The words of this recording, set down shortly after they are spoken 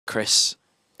Chris,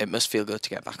 it must feel good to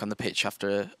get back on the pitch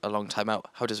after a long time out.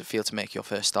 How does it feel to make your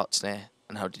first start today,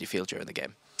 and how did you feel during the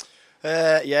game?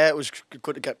 Yeah, it was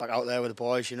good to get back out there with the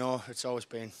boys. You know, it's always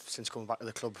been, since coming back to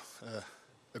the club,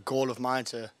 a goal of mine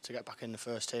to get back in the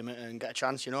first team and get a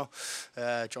chance. You know,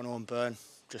 John and Byrne,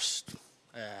 just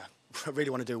really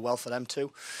want to do well for them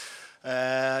too.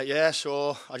 Yeah,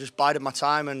 so I just bided my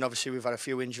time, and obviously we've had a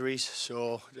few injuries,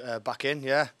 so back in.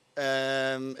 Yeah,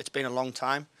 it's been a long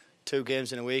time. 2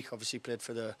 games in a week. Obviously played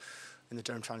in the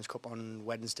Durham Challenge Cup on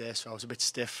Wednesday, so I was a bit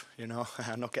stiff, you know.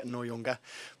 I'm not getting no younger,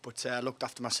 but looked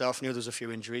after myself. Knew there was a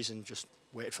few injuries and just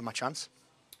waited for my chance.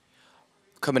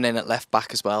 Coming in at left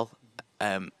back as well,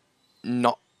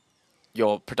 not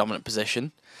your predominant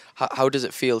position. How does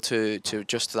it feel to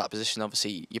adjust to that position?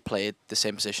 Obviously, you played the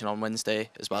same position on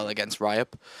Wednesday as well against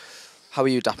Ryup. How are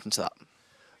you adapting to that?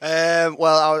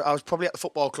 Well, I was probably at the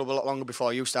football club a lot longer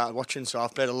before you started watching, so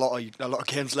I've played a lot of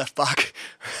games left back.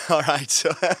 All right,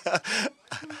 so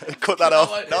cut that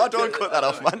off. No, don't cut that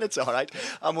off, man. It's all right.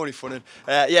 I'm only funning.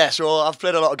 Yeah, so I've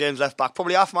played a lot of games left back.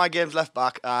 Probably half my games left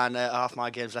back and half my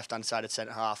games left hand side at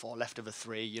centre half or left of a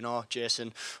 3. You know,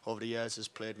 Jason over the years has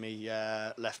played me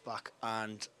left back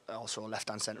and also left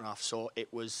hand centre half. So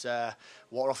it was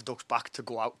water off a duck's back to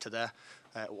go out to there.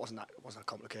 It wasn't that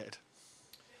complicated.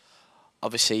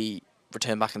 Obviously,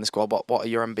 return back in the squad. What are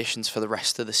your ambitions for the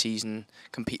rest of the season,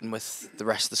 competing with the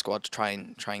rest of the squad to try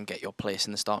and get your place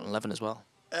in the starting 11 as well?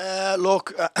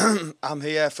 Look, I'm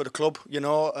here for the club. You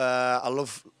know, I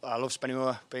love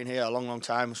Spennymoor, being here a long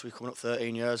time. So we're coming up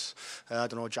 13 years. I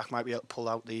don't know, Jack might be able to pull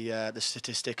out the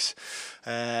statistics.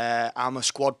 I'm a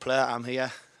squad player. I'm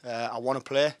here. I want to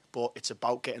play, but it's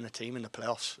about getting the team in the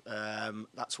playoffs.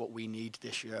 That's what we need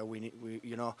this year.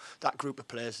 You know, that group of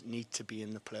players need to be in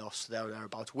the playoffs.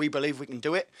 Thereabouts. We believe we can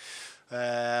do it.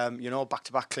 You know,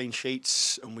 back-to-back clean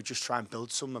sheets, and we just try and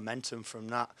build some momentum from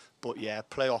that. But yeah,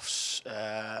 playoffs,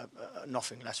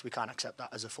 nothing less. We can't accept that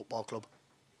as a football club.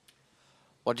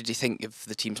 What did you think of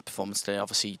the team's performance today?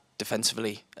 Obviously,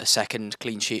 defensively, a second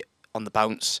clean sheet on the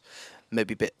bounce.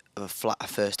 Maybe a bit of a flatter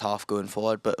first half going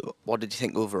forward, but what did you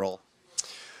think overall?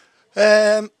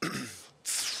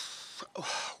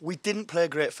 We didn't play a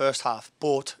great first half,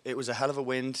 but it was a hell of a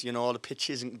wind. You know, the pitch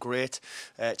isn't great.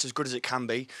 It's as good as it can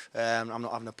be. I'm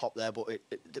not having a pop there, but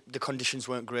the conditions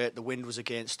weren't great. The wind was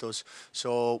against us.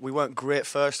 So we weren't great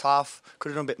first half.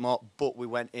 Could have done a bit more, but we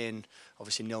went in,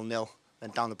 obviously 0-0. Then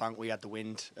down the bank we had the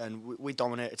wind, and we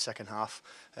dominated second half.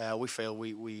 We feel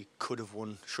we could have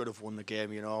won, should have won the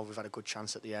game. You know, we've had a good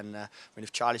chance at the end there. I mean,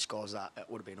 if Charlie scores that, it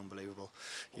would have been unbelievable.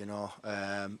 You know,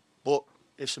 but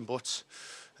ifs and buts.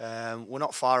 We're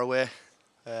not far away.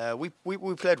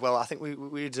 We played well. I think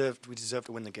we deserved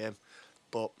to win the game,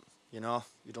 but you know,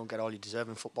 you don't get all you deserve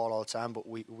in football all the time. But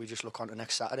we just look on to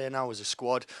next Saturday now as a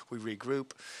squad. We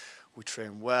regroup. We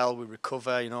train well, we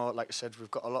recover. You know, like I said,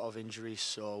 we've got a lot of injuries,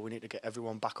 so we need to get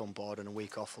everyone back on board, and a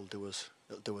week off will do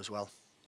us well.